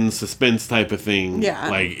action suspense type of thing,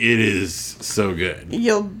 like, it is so good.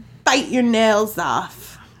 You'll bite your nails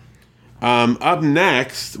off. Up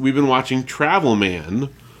next, we've been watching Travel Man.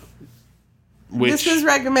 This was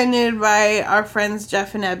recommended by our friends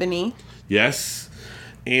Jeff and Ebony. Yes.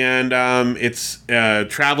 And it's a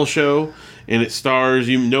travel show. And it stars,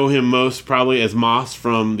 you know him most probably as Moss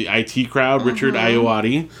from the IT Crowd, Richard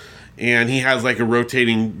Ayoade. And he has like a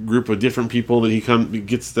rotating group of different people that he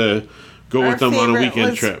gets to go with them on a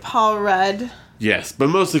weekend trip. Paul Rudd. Yes, but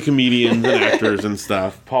mostly comedians and actors and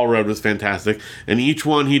stuff. Paul Rudd was fantastic. And each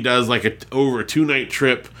one he does like over a 2-night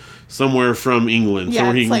trip somewhere from England. Yeah,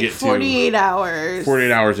 somewhere he it's can like get 48 hours.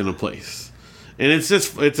 48 hours in a place. And it's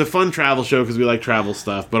a fun travel show because we like travel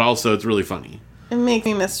stuff, but also it's really funny. It makes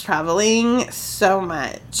me miss traveling so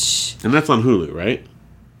much. And that's on Hulu, right?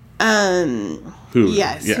 Hulu.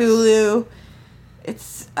 Yes, Hulu.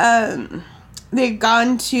 It's they've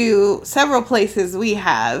gone to several places we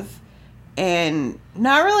have and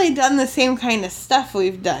not really done the same kind of stuff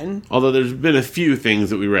we've done. Although there's been a few things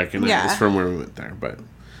that we recognize from where we went there, but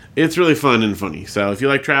it's really fun and funny. So if you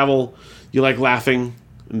like travel, you like laughing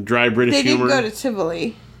and dry British humor. They did go to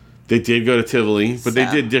Tivoli. They did go to Tivoli, but they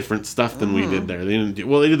did different stuff than we did there. They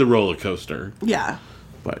did the roller coaster. Yeah.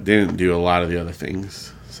 But they didn't do a lot of the other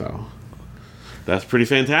things. So that's pretty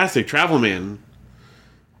fantastic. Travel Man.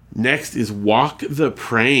 Next is Walk the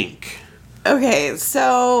Prank. Okay,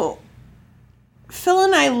 so Phil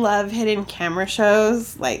and I love hidden camera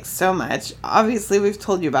shows, like, so much. Obviously, we've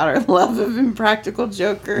told you about our love of Impractical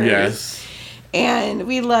Jokers. Yes. And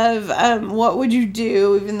we love What Would You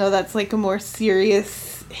Do, even though that's, like, a more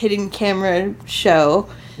serious hidden camera show.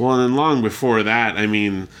 Well, and then long before that, I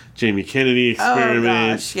mean, Jamie Kennedy Experiment.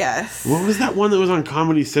 Oh, gosh, yes. What was that one that was on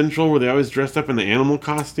Comedy Central where they always dressed up in the animal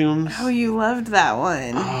costumes? Oh, you loved that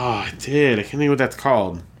one. Oh, I did. I can't think what that's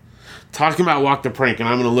called. Talking about Walk the Prank, and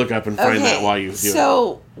I'm going to look up and find that while you do it.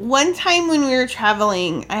 So, one time when we were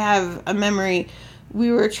traveling, I have a memory.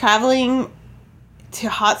 We were traveling to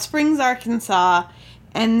Hot Springs, Arkansas,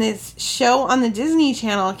 and this show on the Disney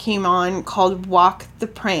Channel came on called Walk the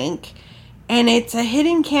Prank. And it's a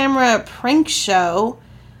hidden camera prank show,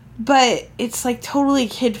 but it's like totally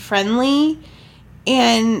kid friendly.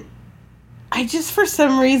 And I just for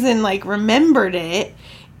some reason like remembered it.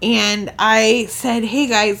 And I said, hey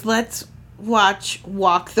guys, let's watch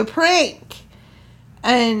Walk the Prank.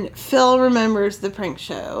 And Phil remembers the prank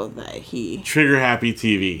show that he... Trigger Happy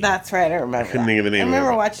TV. That's right, I remember I couldn't think of the name of it. I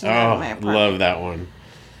remember watching that in my apartment. Love that one.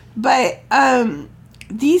 But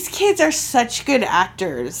these kids are such good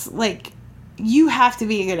actors. Like, you have to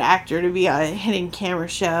be a good actor to be on a hidden camera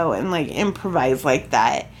show and, like, improvise like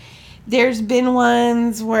that. There's been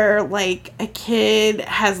ones where, like, a kid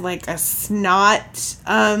has, like, a snot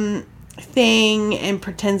thing and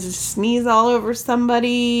pretends to sneeze all over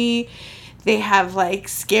somebody. They have, like,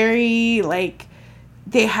 scary, like,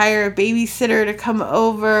 they hire a babysitter to come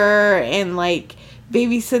over and, like,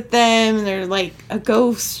 babysit them, and they're, like, a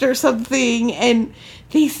ghost or something, and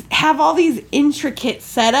they have all these intricate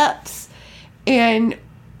setups, and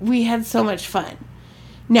we had so much fun.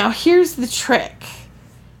 Now, here's the trick.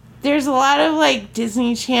 There's a lot of, like,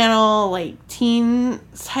 Disney Channel, like, teen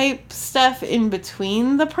type stuff in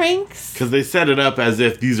between the pranks. Because they set it up as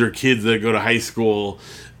if these are kids that go to high school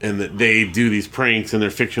and that they do these pranks and they're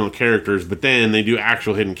fictional characters, but then they do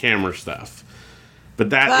actual hidden camera stuff. But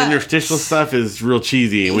that interstitial stuff is real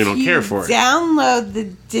cheesy and we don't care for it. Download the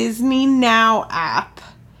Disney Now app.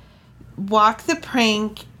 Walk the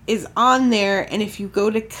Prank is on there, and if you go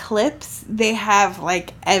to clips, they have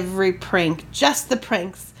like every prank, just the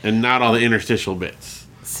pranks. And not all the interstitial bits.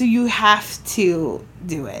 So you have to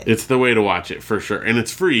do it. It's the way to watch it, for sure. And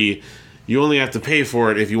it's free. You only have to pay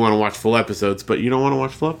for it if you want to watch full episodes, but you don't want to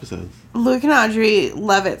watch full episodes. Luke and Audrey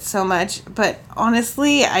love it so much, but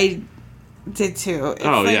honestly, I did too.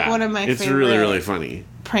 It's one of my favorite. It's really, really funny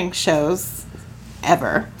prank shows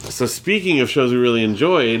ever. So speaking of shows we really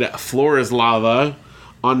enjoyed, Floor is Lava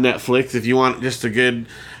on Netflix. If you want just a good,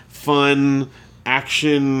 fun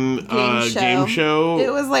action game show.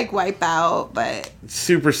 It was like Wipeout, but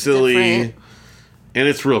super silly. Different. And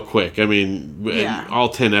it's real quick. I mean, all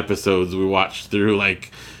 10 episodes we watched through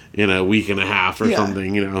like in a week and a half or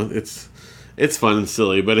something. You know, it's fun and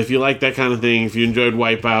silly. But if you like that kind of thing, if you enjoyed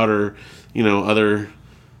Wipeout or, you know, other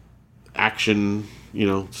action, you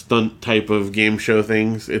know, stunt type of game show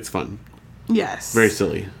things, it's fun. Yes. Very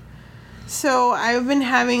silly. So I've been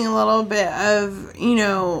having a little bit of, you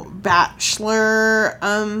know, Bachelor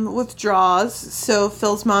withdrawals. So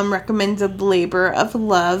Phil's mom recommended Labor of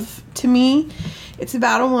Love to me. It's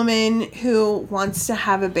about a woman who wants to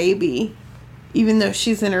have a baby, even though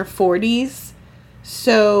she's in her 40s.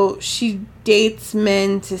 So she dates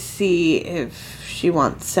men to see if she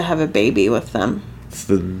wants to have a baby with them. It's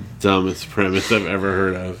the dumbest premise I've ever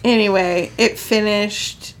heard of. Anyway, it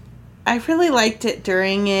finished. I really liked it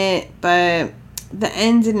during it, but the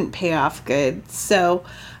end didn't pay off good. So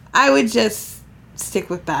I would just stick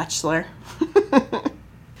with Bachelor.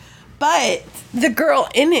 But the girl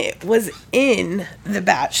in it was in The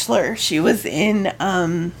Bachelor. She was in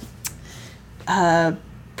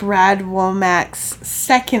Brad Womack's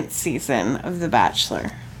second season of The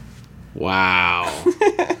Bachelor. Wow.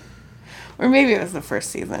 Or maybe it was the first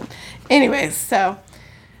season. Anyways, so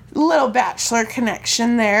little Bachelor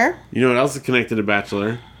connection there. You know what else is connected to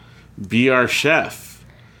Bachelor? Be Our Chef.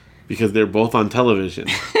 Because they're both on television.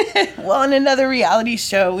 Well, in another reality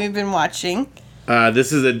show we've been watching.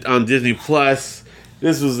 This is on Disney Plus.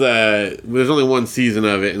 This was there's only one season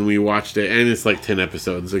of it, and we watched it, and it's like 10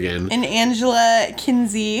 episodes again. And Angela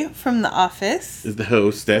Kinsey from The Office is the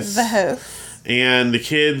hostess. And the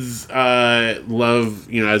kids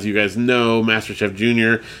love, as you guys know, MasterChef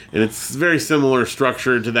Junior, and it's very similar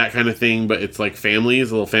structure to that kind of thing, but it's like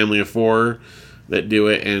families, a little family of 4 that do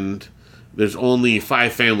it, and there's only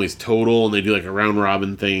 5 families total, and they do like a round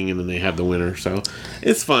robin thing, and then they have the winner. So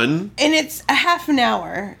it's fun. And it's a half an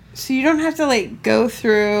hour, so you don't have to like go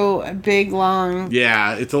through a big long.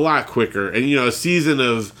 Yeah, it's a lot quicker. And a season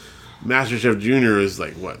of MasterChef Junior is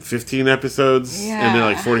like 15 episodes, yeah, and they're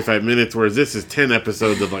like 45 minutes, whereas this is 10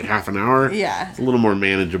 episodes of like half an hour. Yeah, it's a little more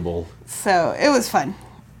manageable. So it was fun.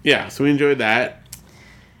 Yeah, so we enjoyed that.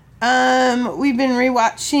 We've been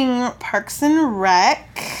rewatching Parks and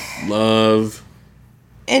Rec. Love.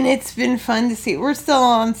 And it's been fun to see. We're still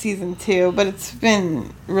on season 2, but it's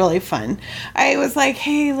been really fun. I was like,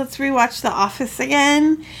 hey, let's rewatch The Office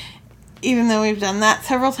again, even though we've done that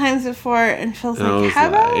several times before. And Phil's like, how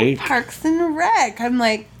about Parks and Rec? I'm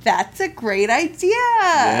like, that's a great idea.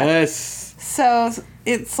 Yes. So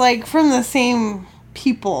it's like from the same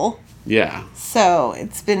people. Yeah. So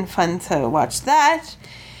it's been fun to watch that.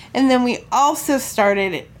 And then we also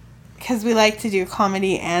started, because we like to do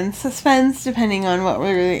comedy and suspense, depending on what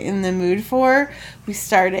we're in the mood for, we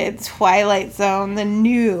started Twilight Zone, the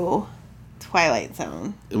new Twilight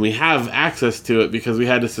Zone. And we have access to it because we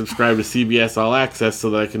had to subscribe to CBS All Access so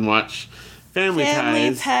that I can watch Family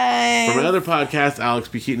Ties. From my other podcast, Alex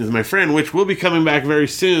B. Keaton is my friend, which will be coming back very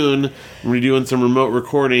soon. We're doing some remote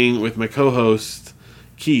recording with my co-host,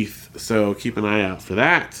 Keith. So keep an eye out for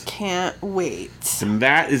that. Can't wait. And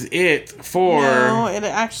that is it for... No, it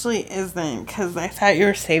actually isn't, because I thought you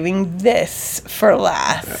were saving this for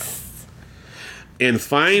last. Yeah. And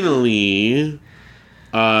finally,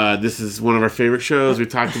 this is one of our favorite shows. We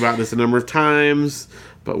talked about this a number of times,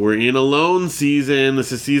 but we're in Alone season.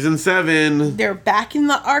 This is season 7. They're back in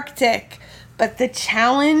the Arctic, but the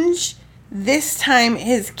challenge this time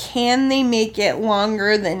is, can they make it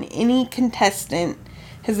longer than any contestant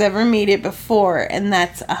has ever made it before, and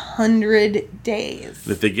that's 100 days.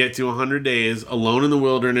 If they get to 100 days alone in the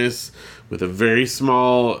wilderness with a very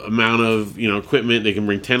small amount of equipment, they can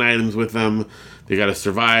bring 10 items with them. They got to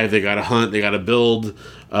survive. They got to hunt. They got to build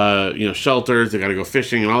shelters. They got to go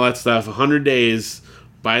fishing and all that stuff. 100 days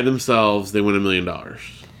by themselves, they win $1 million.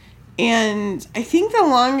 And I think the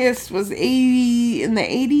longest was 80 in the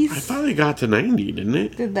 80s. I thought they got to 90, didn't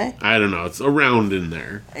it? Did they? I don't know. It's around in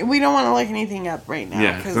there. We don't want to look anything up right now.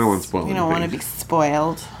 Yeah, because no one's spoiling. We don't want to be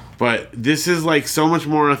spoiled. But this is like so much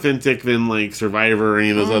more authentic than like Survivor or any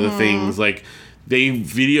of those other things. Like they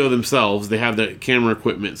video themselves. They have the camera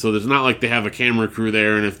equipment, so there's not like they have a camera crew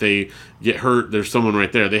there, and if they get hurt, there's someone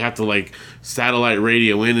right there. They have to like satellite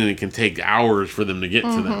radio in, and it can take hours for them to get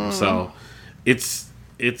to them. So it's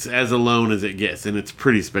as alone as it gets, and it's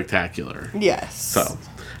pretty spectacular. Yes. So,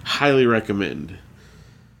 highly recommend.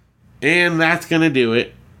 And that's going to do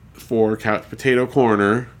it for Couch Potato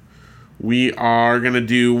Corner. We are going to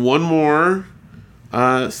do one more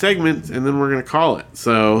segment, and then we're going to call it.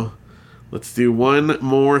 So, let's do one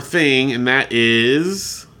more thing, and that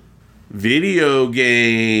is video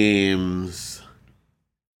games.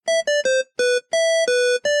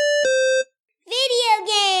 Video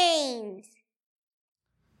games!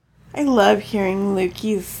 I love hearing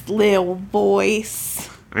Lukey's little voice.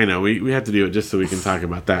 I know, we have to do it just so we can talk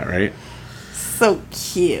about that, right? So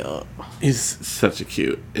cute. He's such a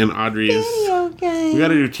cute. And Audrey is... Video games. We got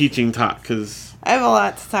to do teaching talk, because... I have a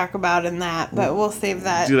lot to talk about in that, but we'll save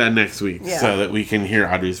that. Do that next week so that we can hear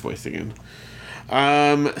Audrey's voice again.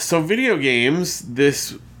 So video games,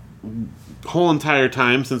 this whole entire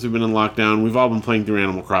time since we've been in lockdown, we've all been playing through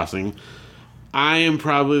Animal Crossing. I am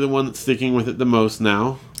probably the one that's sticking with it the most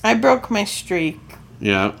now. I broke my streak.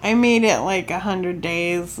 Yeah. I made it like 100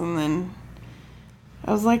 days, and then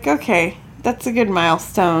I was like, okay, That's a good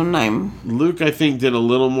milestone. Luke, I think, did a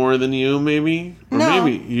little more than you, maybe. Or No.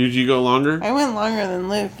 maybe. Did you go longer? I went longer than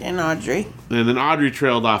Luke and Audrey. And then Audrey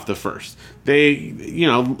trailed off the first. They,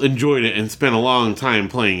 enjoyed it and spent a long time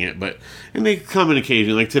playing it, and they come in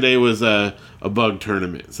occasionally. Like today was a bug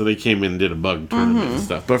tournament, so they came in and did a bug tournament and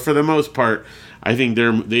stuff. But for the most part, I think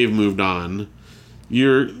they've moved on.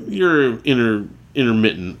 You're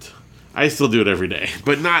intermittent. I still do it every day,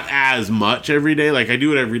 but not as much every day. Like I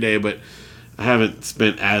do it every day, but I haven't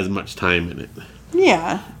spent as much time in it.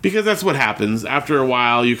 Yeah. Because that's what happens. After a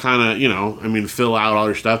while, you kind of, fill out all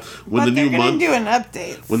your stuff. When they're going to do an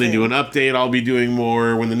update. When they do an update, I'll be doing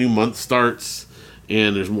more. When the new month starts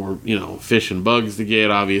and there's more, fish and bugs to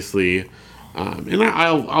get, obviously. And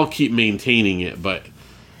I'll keep maintaining it, but,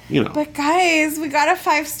 But guys, we got a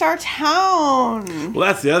 5-star town. Well,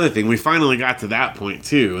 that's the other thing. We finally got to that point,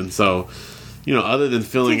 too. And so, other than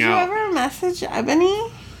filling out... Did you ever message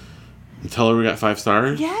Ebony? And tell her we got 5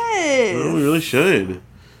 stars? Yes. Oh, we really should.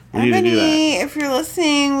 We need to do that. If you're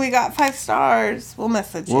listening, we got 5 stars. We'll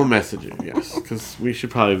message you. We'll message you, yes. Because we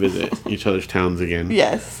should probably visit each other's towns again.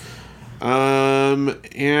 Yes. And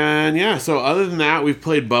yeah, so other than that, we've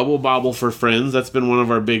played Bubble Bobble for Friends. That's been one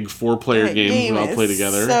of our big 4-player games we all play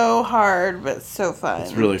together. So hard, but so fun.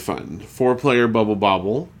 It's really fun. 4-player Bubble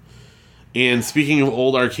Bobble. And speaking of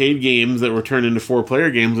old arcade games that were turned into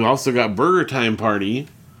 4-player games, we also got Burger Time Party.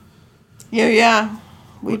 Yeah,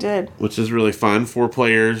 we did. Which is really fun. 4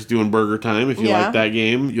 players doing Burger Time. If you like that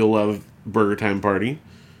game, you'll love Burger Time Party.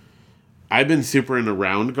 I've been super into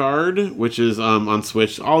Round Guard, which is on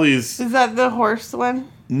Switch. All these... Is that the horse one?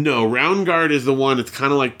 No, Round Guard is the one. It's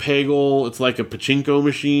kind of like Peggle. It's like a pachinko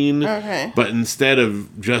machine. Okay. But instead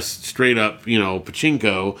of just straight up,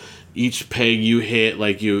 pachinko, each peg you hit,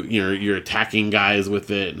 like you're attacking guys with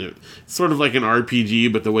it. And it's sort of like an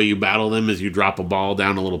RPG, but the way you battle them is you drop a ball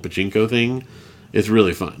down a little pachinko thing. It's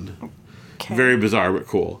really fun. Okay. Very bizarre, but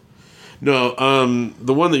cool. No,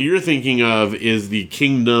 the one that you're thinking of is the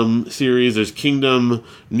Kingdom series. There's Kingdom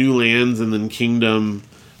New Lands and then Kingdom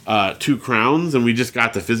Two Crowns, and we just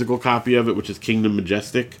got the physical copy of it, which is Kingdom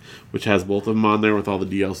Majestic, which has both of them on there with all the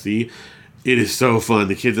DLC. It is so fun.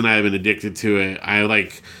 The kids and I have been addicted to it. I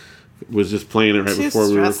was just playing it right before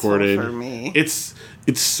we recorded. For me. It's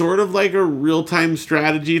sort of like a real-time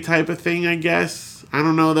strategy type of thing, I guess. I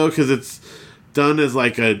don't know though, because it's done as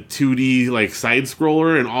like a 2D like side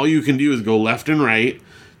scroller, and all you can do is go left and right.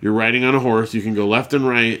 You're riding on a horse. You can go left and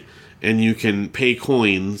right, and you can pay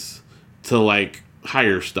coins to like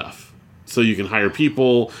hire stuff. So you can hire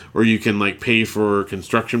people, or you can like pay for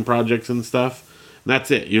construction projects and stuff. And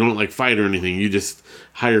that's it. You don't like fight or anything. You just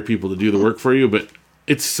hire people to do the work for you. But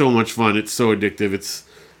it's so much fun. It's so addictive. It's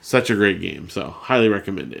such a great game. So highly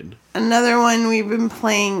recommended. Another one we've been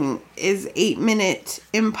playing is 8 Minute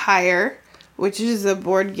Empire, which is a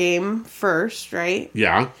board game first, right?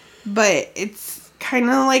 Yeah. But it's kind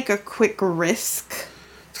of like a quick Risk.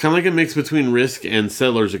 It's kind of like a mix between Risk and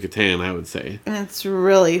Settlers of Catan, I would say. And it's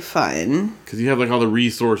really fun. Because you have like all the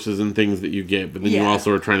resources and things that you get, but then you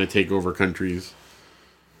also are trying to take over countries.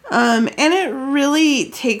 And it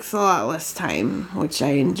really takes a lot less time, which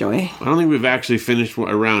I enjoy. I don't think we've actually finished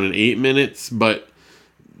around in 8 minutes, but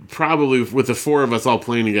probably with the 4 of us all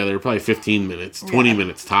playing together, probably 15 minutes, 20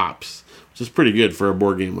 minutes tops, which is pretty good for a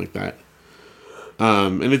board game like that.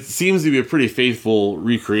 And it seems to be a pretty faithful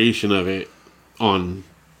recreation of it on,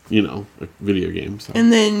 a video game. So.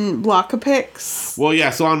 And then Block-A-Pix. Well, yeah,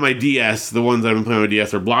 so on my DS, the ones I've been playing on my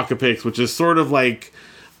DS are Block-A-Pix, which is sort of like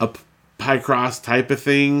a Picross type of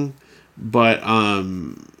thing, but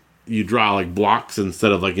you draw like blocks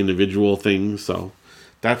instead of like individual things, so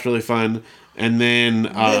that's really fun. And then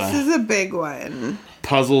this is a big one.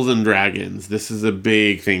 Puzzles and Dragons. This is a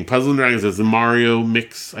big thing. Puzzles and Dragons is the Mario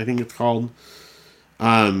mix, I think it's called.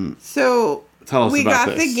 So tell us we about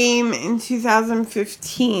got this. the game in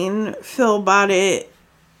 2015. Phil bought it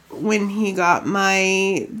when he got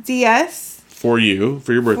my DS. For you,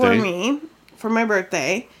 for your birthday. For me, for my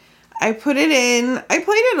birthday. I put it in. I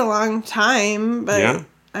played it a long time, but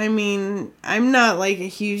I mean, I'm not like a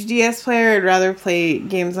huge DS player. I'd rather play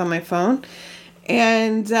games on my phone.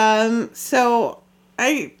 And so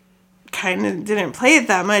I kind of didn't play it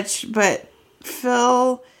that much, but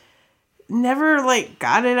Phil never like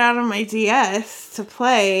got it out of my DS to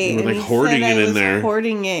play. You were like hoarding it in there.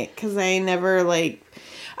 Hoarding it because I never like.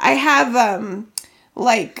 I have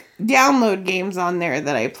like download games on there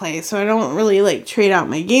that I play, so I don't really like trade out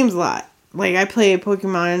my games a lot. Like I play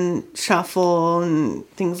Pokemon Shuffle and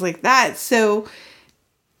things like that, so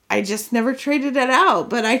I just never traded it out.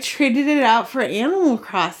 But I traded it out for Animal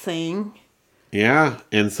Crossing. Yeah,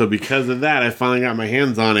 and so because of that, I finally got my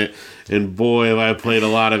hands on it, and boy, have I played a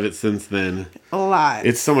lot of it since then. A lot.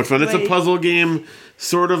 It's so much fun. It's a Like- puzzle game,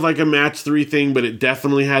 sort of like a match 3 thing, but it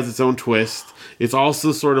definitely has its own twist. It's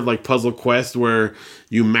also sort of like Puzzle Quest, where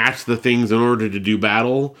you match the things in order to do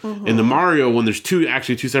battle. In the Mario one, there's two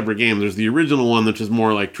separate games. There's the original one, which is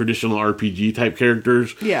more like traditional RPG type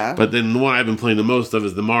characters. Yeah. But then the one I've been playing the most of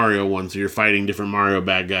is the Mario one, so you're fighting different Mario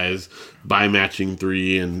bad guys by matching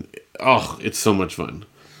 3, and oh, it's so much fun.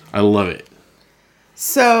 I love it.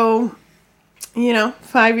 So,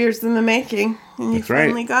 5 years in the making, and you That's right.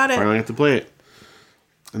 finally got it. Finally got to play it.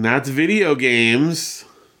 And that's video games.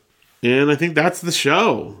 And I think that's the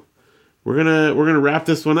show. We're gonna wrap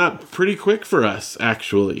this one up pretty quick for us,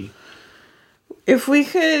 actually. If we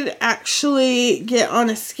could actually get on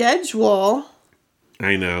a schedule.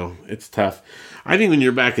 I know, it's tough. I think when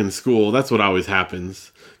you're back in school, that's what always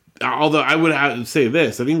happens. Although I would have to say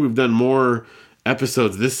this, I think we've done more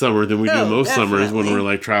episodes this summer than we do most summers when we're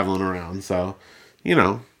like traveling around. So,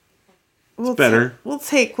 it's better. We'll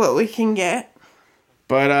take what we can get.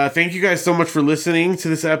 But thank you guys so much for listening to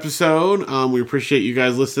this episode. We appreciate you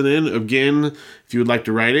guys listening. Again, if you would like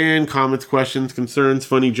to write in comments, questions, concerns,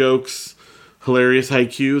 funny jokes, hilarious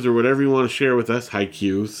haikus, or whatever you want to share with us.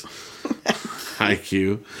 Haikus.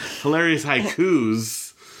 Haiku. Hilarious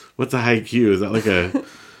haikus. What's a haiku? Is that like a...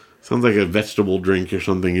 Sounds like a vegetable drink or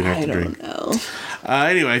something you'd have to drink. I don't know.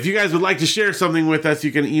 Anyway, if you guys would like to share something with us,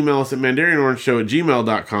 you can email us at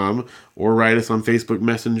mandarianorangeshow@gmail.com or write us on Facebook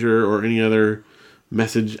Messenger or any other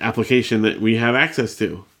message application that we have access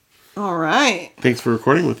to. All right. Thanks for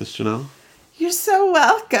recording with us, Janelle. You're so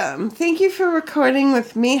welcome. Thank you for recording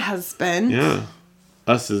with me, husband. Yeah.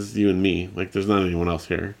 Us is you and me. Like, there's not anyone else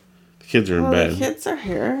here. The kids are in Well, bed. the kids are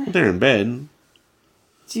here. They're in bed.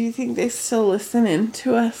 Do you think they still listen in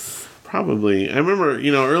to us? Probably. I remember,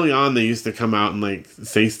 early on they used to come out and, like,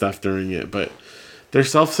 say stuff during it, but they're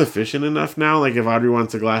self-sufficient enough now. Like, if Audrey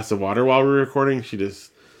wants a glass of water while we're recording, she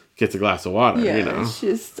just gets a glass of water, she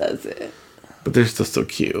just does it. But they're still so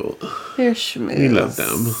cute. They're schmooze. We love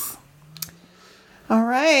them. All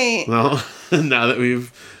right. Well, now that we've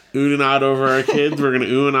oohed and awed over our kids, we're going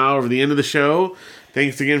to ooh and ah over the end of the show.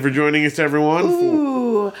 Thanks again for joining us, everyone.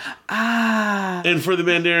 Ooh. And for the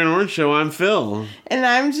Mandarian Orange Show, I'm Phil. And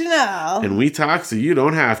I'm Janelle. And we talk so you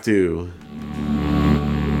don't have to.